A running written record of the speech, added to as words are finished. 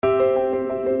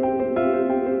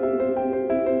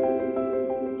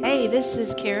This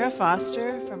is Kara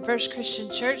Foster from First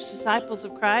Christian Church Disciples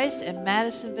of Christ in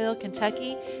Madisonville,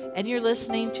 Kentucky, and you're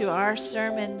listening to our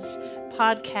sermons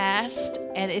podcast.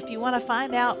 And if you want to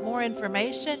find out more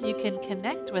information, you can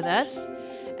connect with us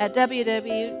at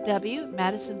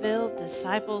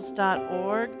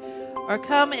www.madisonvilledisciples.org or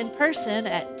come in person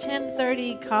at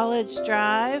 1030 College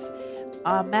Drive,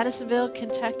 Madisonville,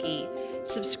 Kentucky.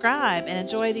 Subscribe and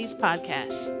enjoy these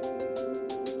podcasts.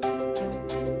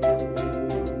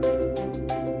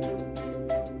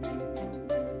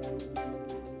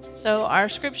 So our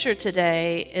scripture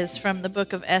today is from the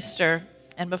book of Esther,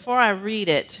 and before I read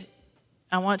it,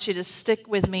 I want you to stick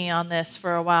with me on this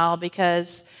for a while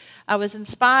because I was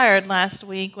inspired last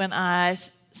week when I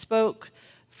spoke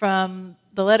from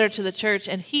the letter to the church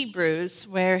in Hebrews,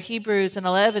 where Hebrews in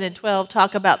 11 and 12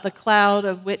 talk about the cloud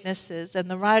of witnesses,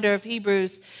 and the writer of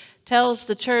Hebrews tells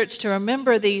the church to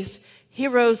remember these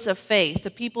heroes of faith,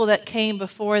 the people that came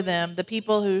before them, the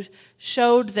people who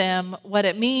showed them what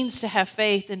it means to have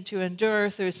faith and to endure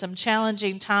through some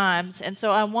challenging times. And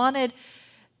so I wanted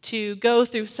to go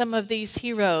through some of these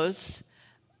heroes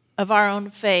of our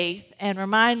own faith and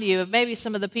remind you of maybe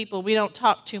some of the people we don't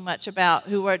talk too much about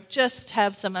who are just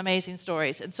have some amazing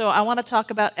stories. And so I want to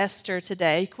talk about Esther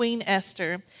today, Queen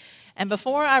Esther. And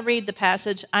before I read the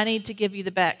passage, I need to give you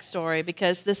the backstory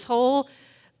because this whole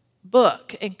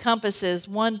book encompasses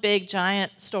one big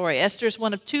giant story. Esther is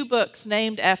one of two books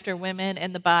named after women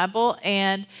in the Bible,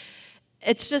 and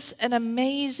it's just an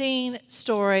amazing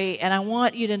story, and I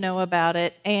want you to know about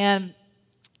it. And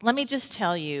let me just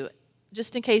tell you,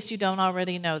 just in case you don't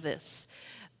already know this,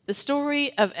 the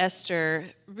story of Esther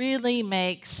really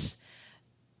makes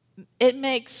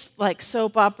like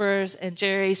soap operas and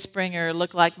Jerry Springer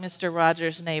look like Mr.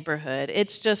 Rogers' Neighborhood.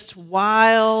 It's just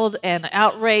wild and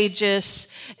outrageous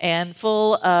and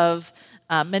full of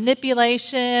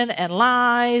manipulation and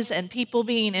lies and people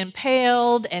being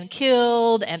impaled and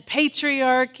killed and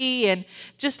patriarchy and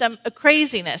just a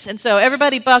craziness. And so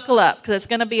everybody buckle up because it's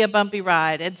going to be a bumpy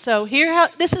ride. And so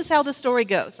this is how the story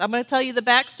goes. I'm going to tell you the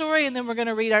backstory and then we're going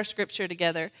to read our scripture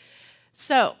together.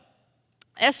 So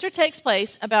Esther takes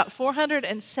place about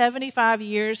 475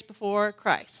 years before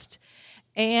Christ.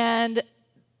 And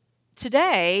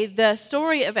today, the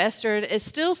story of Esther is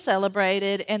still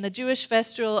celebrated in the Jewish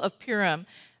festival of Purim.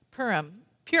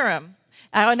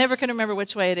 I never can remember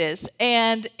which way it is.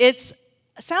 And it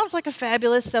sounds like a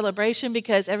fabulous celebration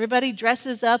because everybody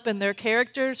dresses up in their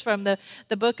characters from the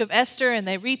book of Esther and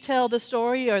they retell the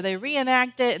story or they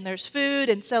reenact it and there's food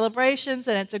and celebrations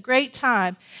and it's a great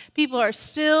time. People are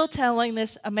still telling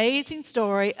this amazing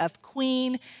story of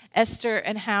Queen Esther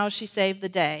and how she saved the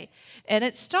day. And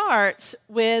it starts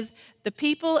with the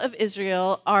people of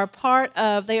Israel are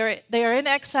they are in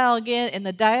exile again in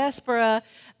the diaspora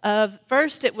of,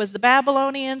 first it was the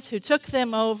Babylonians who took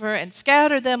them over and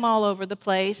scattered them all over the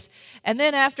place. And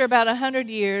then after about 100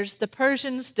 years, the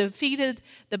Persians defeated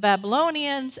the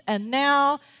Babylonians, and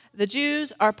now the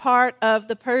Jews are part of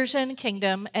the Persian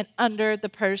kingdom and under the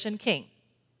Persian king.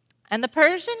 And the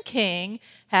Persian king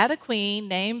had a queen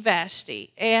named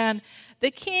Vashti, and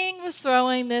the king was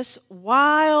throwing this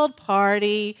wild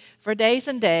party for days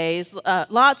and days,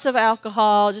 lots of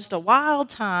alcohol, just a wild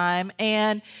time,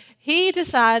 and he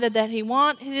decided that he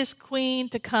wanted his queen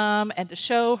to come and to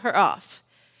show her off.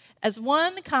 As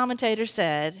one commentator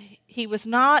said, he was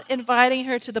not inviting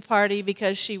her to the party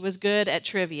because she was good at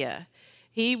trivia.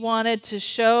 He wanted to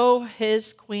show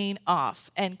his queen off,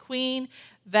 and Queen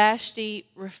Vashti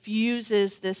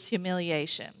refuses this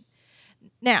humiliation.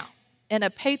 Now, in a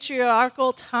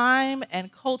patriarchal time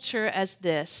and culture as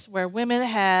this, where women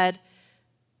had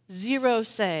zero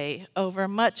say over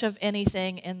much of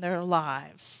anything in their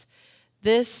lives,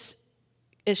 this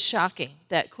is shocking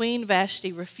that Queen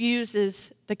Vashti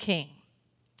refuses the king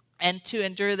and to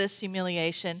endure this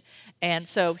humiliation. And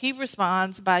so he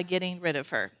responds by getting rid of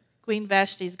her. Queen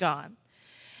Vashti's gone.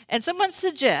 And someone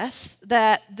suggests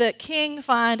that the king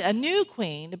find a new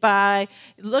queen by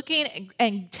looking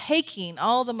and taking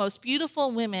all the most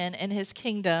beautiful women in his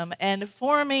kingdom and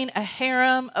forming a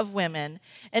harem of women.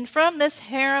 And from this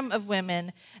harem of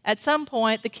women, at some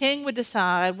point, the king would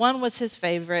decide one was his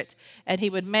favorite, and he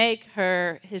would make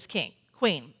her his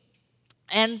queen.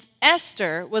 And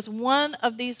Esther was one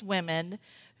of these women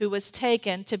who was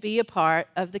taken to be a part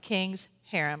of the king's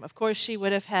harem. Of course, she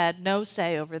would have had no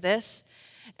say over this.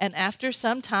 And after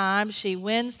some time, she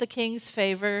wins the king's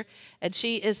favor, and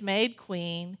she is made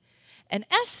queen. And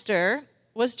Esther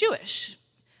was Jewish.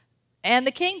 And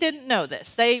the king didn't know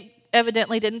this. They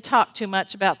evidently didn't talk too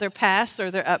much about their past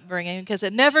or their upbringing because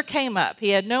it never came up. He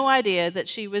had no idea that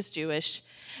she was Jewish.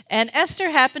 And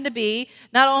Esther happened to be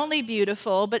not only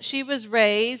beautiful, but she was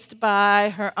raised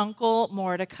by her uncle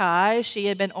Mordecai. She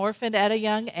had been orphaned at a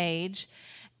young age,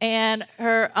 and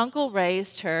her uncle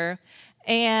raised her.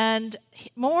 And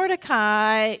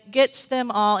Mordecai gets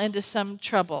them all into some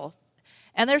trouble.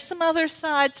 And there's some other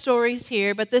side stories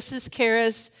here, but this is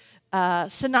Kara's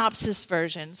synopsis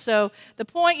version. So the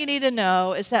point you need to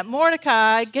know is that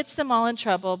Mordecai gets them all in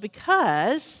trouble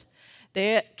because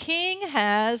the king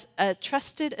has a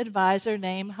trusted advisor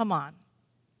named Haman.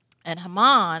 And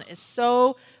Haman is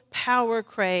so power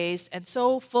crazed and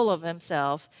so full of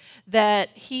himself that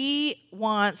he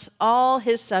wants all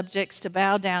his subjects to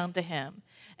bow down to him.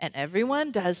 And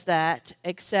everyone does that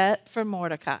except for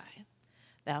Mordecai.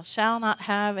 Thou shalt not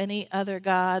have any other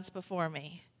gods before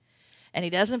me. And he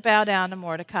doesn't bow down to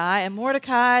Mordecai. And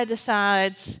Mordecai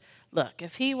decides, look,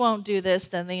 if he won't do this,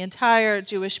 then the entire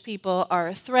Jewish people are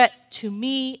a threat to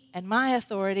me and my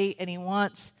authority, and he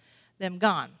wants them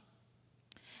gone.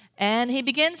 And he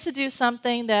begins to do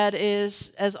something that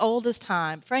is as old as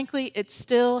time. Frankly, it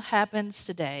still happens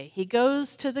today. He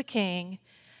goes to the king,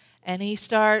 and he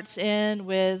starts in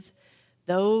with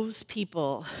those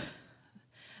people.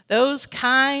 Those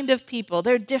kind of people,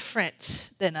 they're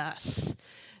different than us.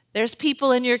 There's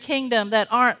people in your kingdom that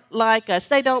aren't like us.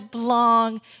 They don't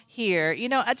belong here. You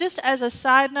know, just as a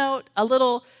side note, a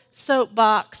little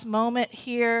soapbox moment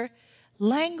here.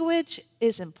 Language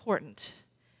is important.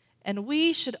 And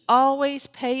we should always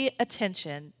pay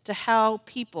attention to how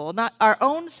people, not our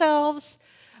own selves,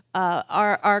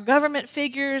 our government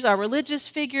figures, our religious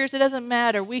figures, it doesn't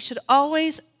matter. We should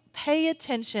always pay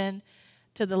attention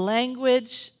to the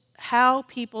language, how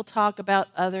people talk about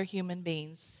other human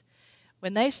beings.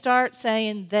 When they start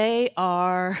saying they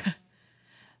are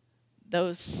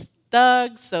those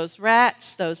thugs, those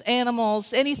rats, those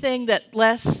animals, anything that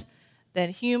less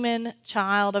than human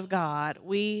child of God,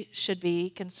 we should be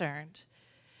concerned.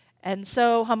 And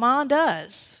so Haman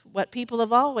does what people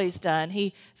have always done.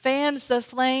 He fans the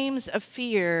flames of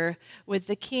fear with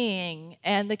the king,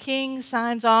 and the king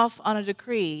signs off on a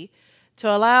decree to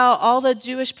allow all the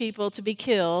Jewish people to be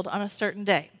killed on a certain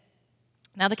day.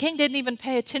 Now, the king didn't even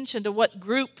pay attention to what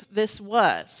group this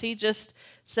was. He just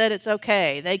said it's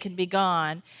okay, they can be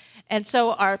gone. And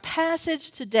so our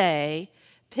passage today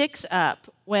picks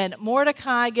up when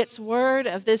Mordecai gets word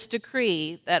of this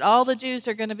decree that all the Jews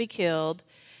are going to be killed.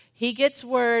 He gets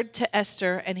word to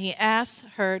Esther, and he asks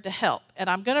her to help. And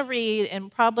I'm going to read in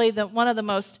probably one of the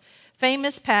most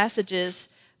famous passages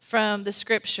from the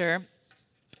scripture,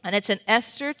 and it's in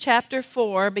Esther chapter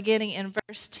 4, beginning in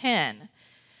verse 10.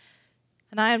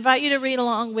 And I invite you to read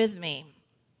along with me.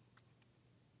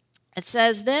 It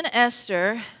says, Then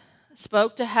Esther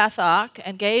spoke to Hathach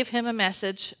and gave him a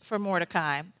message for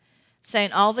Mordecai,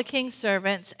 saying, All the king's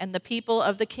servants and the people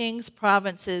of the king's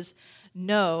provinces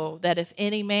know that if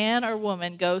any man or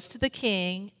woman goes to the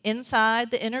king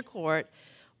inside the inner court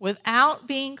without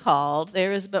being called,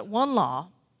 there is but one law: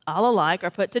 all alike are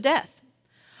put to death.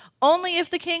 Only if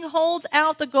the king holds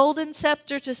out the golden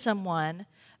scepter to someone,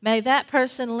 may that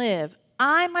person live.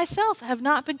 I myself have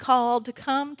not been called to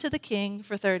come to the king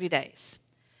for 30 days.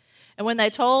 And when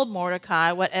they told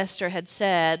Mordecai what Esther had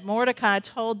said, Mordecai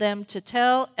told them to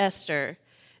tell Esther,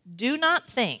 Do not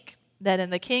think that in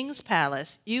the king's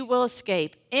palace you will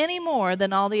escape any more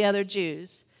than all the other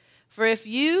Jews. For if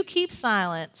you keep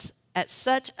silence at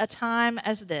such a time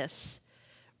as this,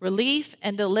 relief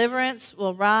and deliverance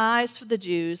will rise for the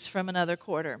Jews from another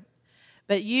quarter.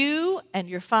 But you and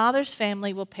your father's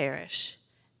family will perish.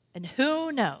 And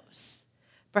who knows,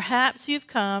 perhaps you've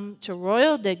come to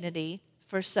royal dignity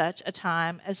for such a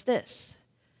time as this.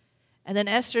 And then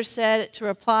Esther said to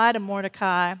reply to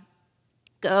Mordecai,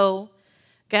 Go,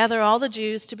 gather all the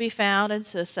Jews to be found in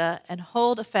Susa, and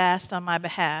hold a fast on my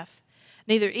behalf.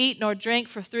 Neither eat nor drink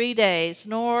for 3 days,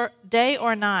 nor day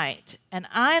or night. And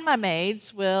I and my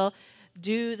maids will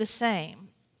do the same.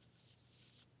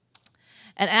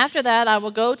 And after that I will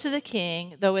go to the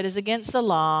king, though it is against the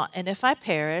law, and if I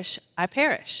perish, I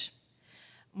perish.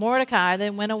 Mordecai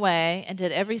then went away and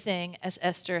did everything as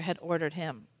Esther had ordered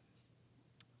him.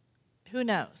 Who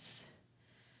knows?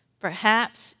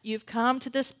 Perhaps you've come to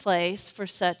this place for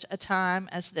such a time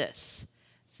as this.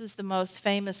 This is the most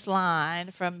famous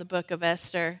line from the book of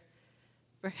Esther.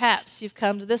 Perhaps you've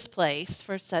come to this place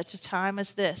for such a time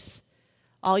as this.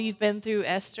 All you've been through,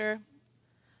 Esther,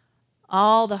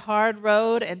 all the hard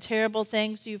road and terrible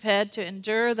things you've had to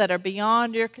endure that are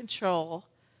beyond your control.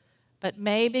 But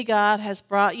maybe God has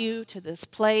brought you to this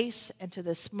place and to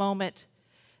this moment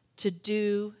to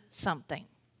do something.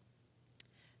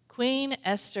 Queen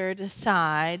Esther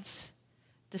decides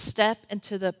to step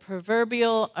into the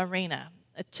proverbial arena.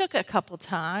 It took a couple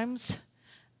times,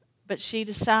 but she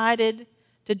decided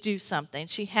to do something.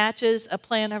 She hatches a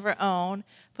plan of her own,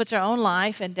 puts her own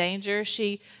life in danger.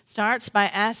 She starts by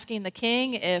asking the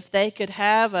king if they could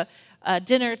have a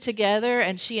dinner together,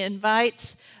 and she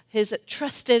invites his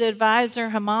trusted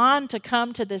advisor Haman to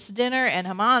come to this dinner, and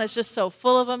Haman is just so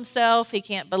full of himself. He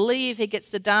can't believe he gets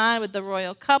to dine with the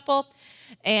royal couple.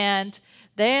 And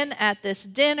then at this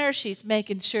dinner, she's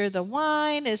making sure the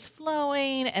wine is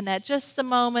flowing, and at just the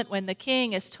moment when the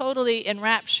king is totally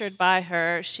enraptured by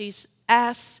her, she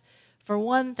asks for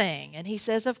one thing, and he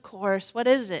says, of course, what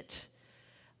is it?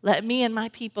 Let me and my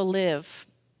people live.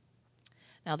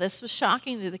 Now, this was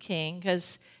shocking to the king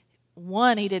because,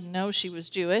 one, he didn't know she was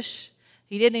Jewish.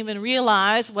 He didn't even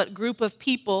realize what group of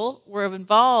people were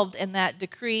involved in that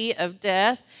decree of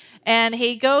death. And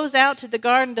he goes out to the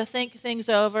garden to think things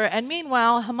over. And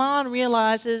meanwhile, Haman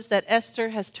realizes that Esther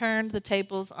has turned the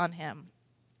tables on him.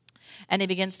 And he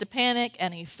begins to panic,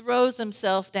 and he throws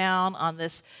himself down on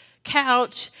this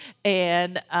couch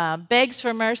and begs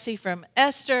for mercy from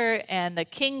Esther. And the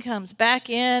king comes back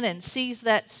in and sees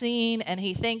that scene, and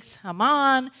he thinks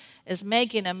Haman is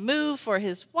making a move for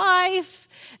his wife.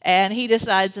 And he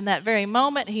decides in that very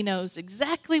moment he knows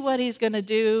exactly what he's going to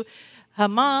do.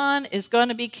 Haman is going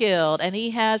to be killed, and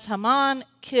he has Haman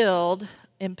killed,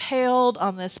 impaled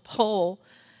on this pole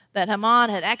that Haman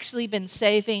had actually been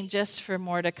saving just for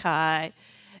Mordecai.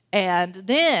 And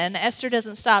then Esther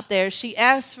doesn't stop there. She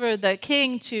asks for the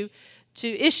king to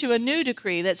issue a new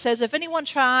decree that says if anyone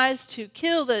tries to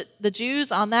kill the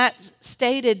Jews on that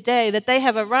stated day, that they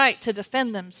have a right to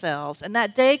defend themselves. And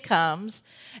that day comes,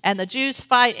 and the Jews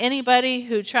fight anybody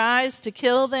who tries to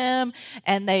kill them,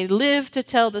 and they live to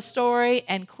tell the story,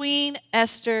 and Queen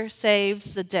Esther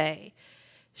saves the day.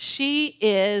 She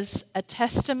is a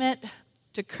testament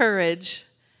to courage.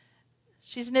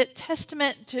 She's a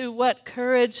testament to what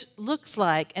courage looks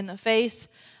like in the face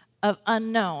of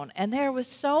unknown. And there was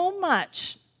so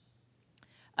much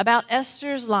about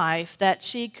Esther's life that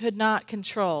she could not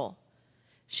control.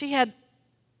 She had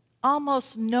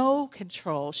almost no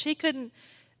control. She couldn't,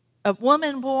 a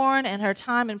woman born in her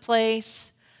time and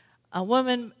place, a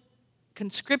woman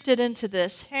conscripted into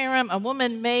this harem, a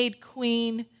woman made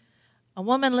queen, a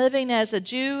woman living as a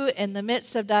Jew in the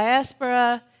midst of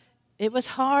diaspora. It was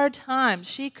hard times.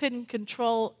 She couldn't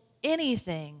control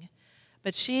anything,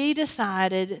 but she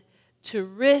decided to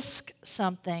risk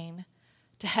something,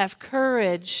 to have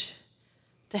courage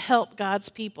to help God's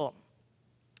people.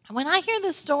 And when I hear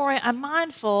this story, I'm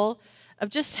mindful of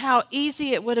just how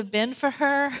easy it would have been for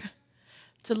her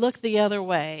to look the other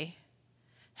way.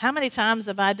 How many times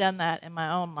have I done that in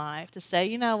my own life, to say,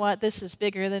 you know what, this is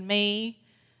bigger than me.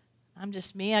 I'm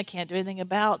just me. I can't do anything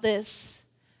about this.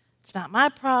 It's not my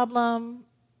problem.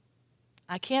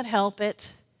 I can't help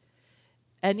it.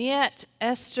 And yet,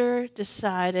 Esther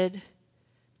decided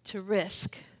to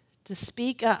risk, to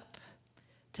speak up,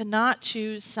 to not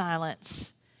choose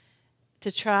silence,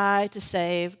 to try to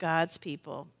save God's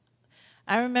people.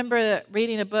 I remember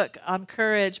reading a book on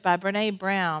courage by Brene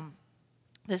Brown,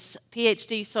 this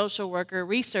PhD social worker,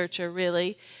 researcher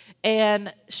really,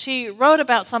 and she wrote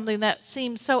about something that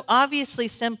seems so obviously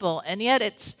simple, and yet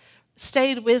it's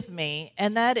stayed with me,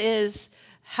 and that is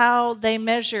how they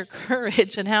measure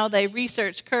courage and how they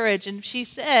research courage. And she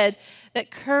said that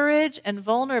courage and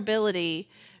vulnerability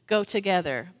go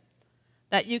together,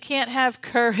 that you can't have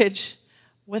courage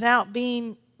without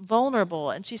being vulnerable.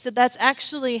 And she said that's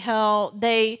actually how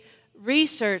they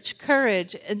research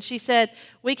courage. And she said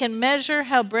we can measure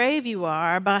how brave you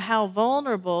are by how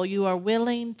vulnerable you are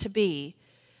willing to be.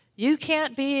 You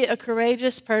can't be a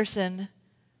courageous person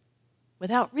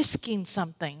without risking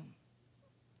something.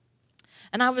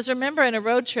 And I was remembering a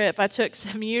road trip I took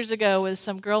some years ago with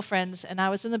some girlfriends, and I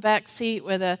was in the back seat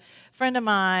with a friend of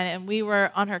mine, and we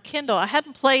were on her Kindle. I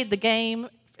hadn't played the game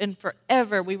in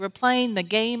forever. We were playing the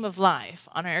game of life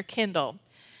on our Kindle.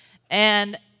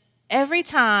 And every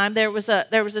time there was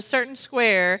a certain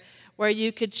square where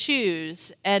you could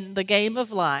choose and the game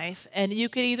of life, and you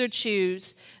could either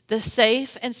choose the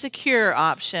safe and secure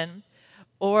option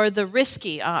or the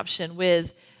risky option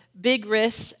with big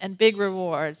risks and big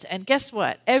rewards. And guess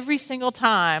what? Every single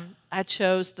time I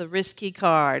chose the risky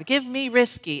card. Give me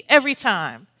risky every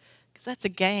time, because that's a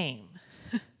game.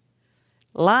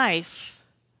 Life,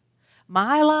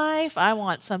 my life, I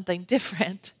want something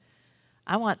different.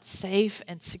 I want safe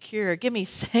and secure. Give me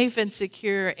safe and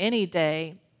secure any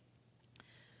day.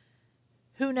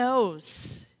 Who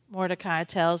knows? Mordecai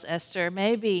tells Esther,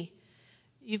 maybe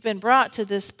you've been brought to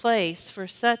this place for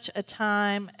such a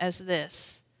time as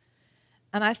this.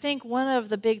 And I think one of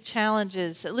the big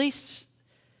challenges, at least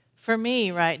for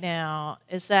me right now,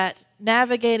 is that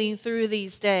navigating through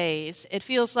these days, it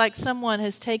feels like someone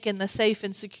has taken the safe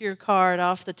and secure card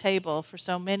off the table for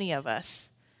so many of us.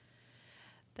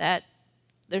 That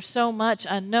there's so much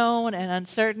unknown and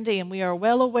uncertainty, and we are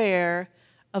well aware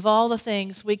of all the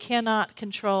things we cannot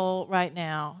control right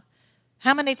now.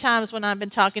 How many times when I've been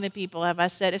talking to people have I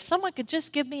said, if someone could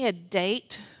just give me a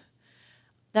date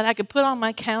that I could put on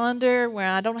my calendar where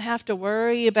I don't have to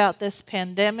worry about this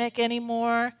pandemic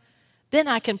anymore, then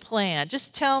I can plan.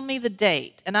 Just tell me the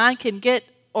date and I can get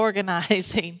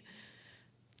organizing.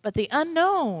 But the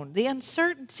unknown, the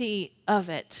uncertainty of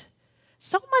it,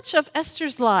 so much of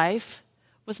Esther's life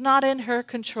was not in her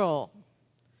control.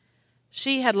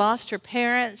 She had lost her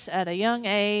parents at a young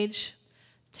age,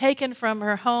 taken from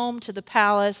her home to the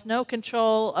palace, no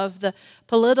control of the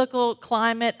political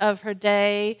climate of her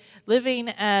day, living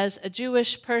as a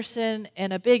Jewish person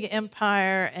in a big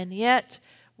empire, and yet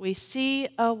we see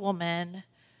a woman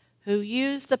who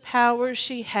used the power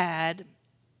she had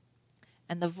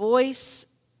and the voice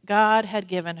God had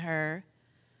given her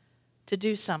to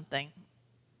do something.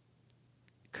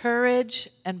 Courage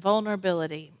and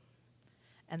vulnerability.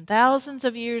 And thousands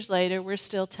of years later, we're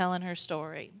still telling her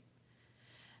story.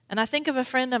 And I think of a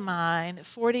friend of mine,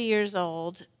 40 years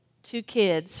old, 2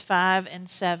 kids, 5 and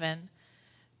 7,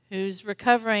 who's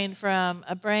recovering from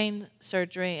a brain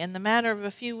surgery. In the matter of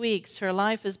a few weeks, her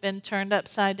life has been turned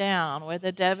upside down with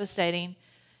a devastating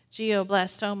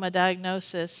glioblastoma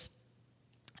diagnosis.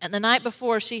 And the night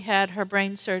before she had her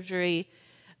brain surgery,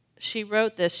 she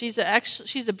wrote this. She's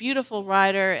a beautiful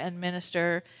writer and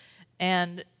minister,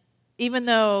 and even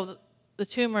though the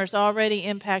tumor's already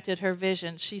impacted her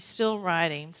vision, she's still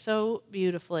writing so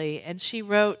beautifully. And she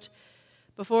wrote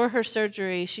before her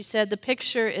surgery, she said, "The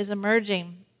picture is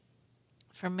emerging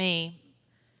for me,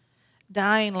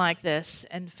 dying like this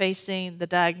and facing the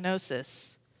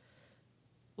diagnosis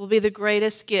will be the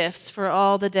greatest gifts for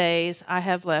all the days I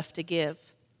have left to give."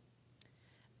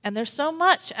 And there's so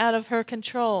much out of her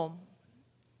control.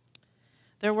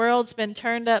 Their world's been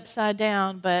turned upside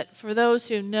down, but for those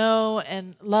who know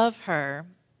and love her,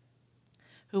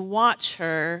 who watch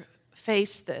her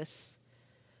face this,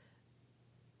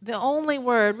 the only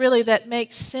word really that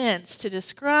makes sense to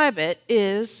describe it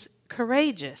is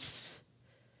courageous.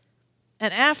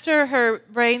 And after her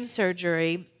brain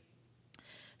surgery,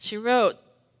 she wrote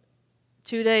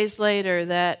 2 days later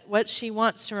that what she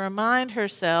wants to remind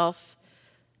herself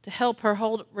to help her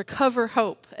recover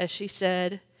hope, as she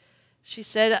said,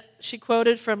 she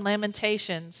quoted from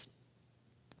Lamentations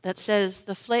that says,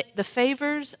 the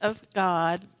favors of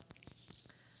God,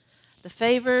 the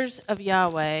favors of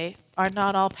Yahweh are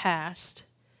not all past.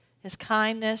 His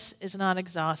kindness is not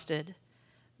exhausted.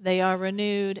 They are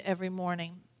renewed every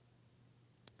morning.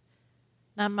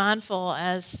 And I'm mindful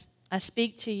as I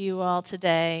speak to you all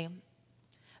today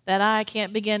that I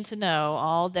can't begin to know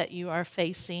all that you are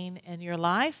facing in your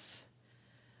life,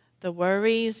 the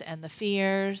worries and the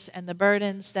fears and the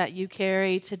burdens that you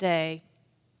carry today.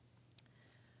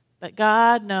 But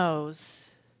God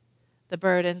knows the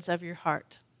burdens of your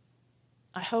heart.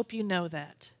 I hope you know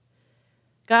that.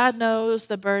 God knows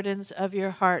the burdens of your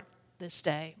heart this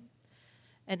day.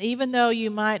 And even though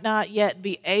you might not yet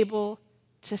be able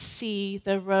to see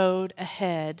the road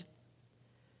ahead,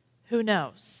 who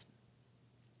knows?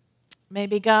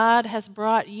 Maybe God has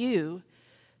brought you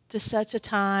to such a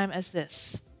time as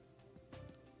this.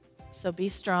 So be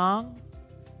strong,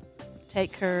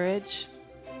 take courage,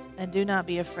 and do not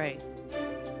be afraid.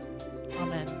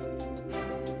 Amen.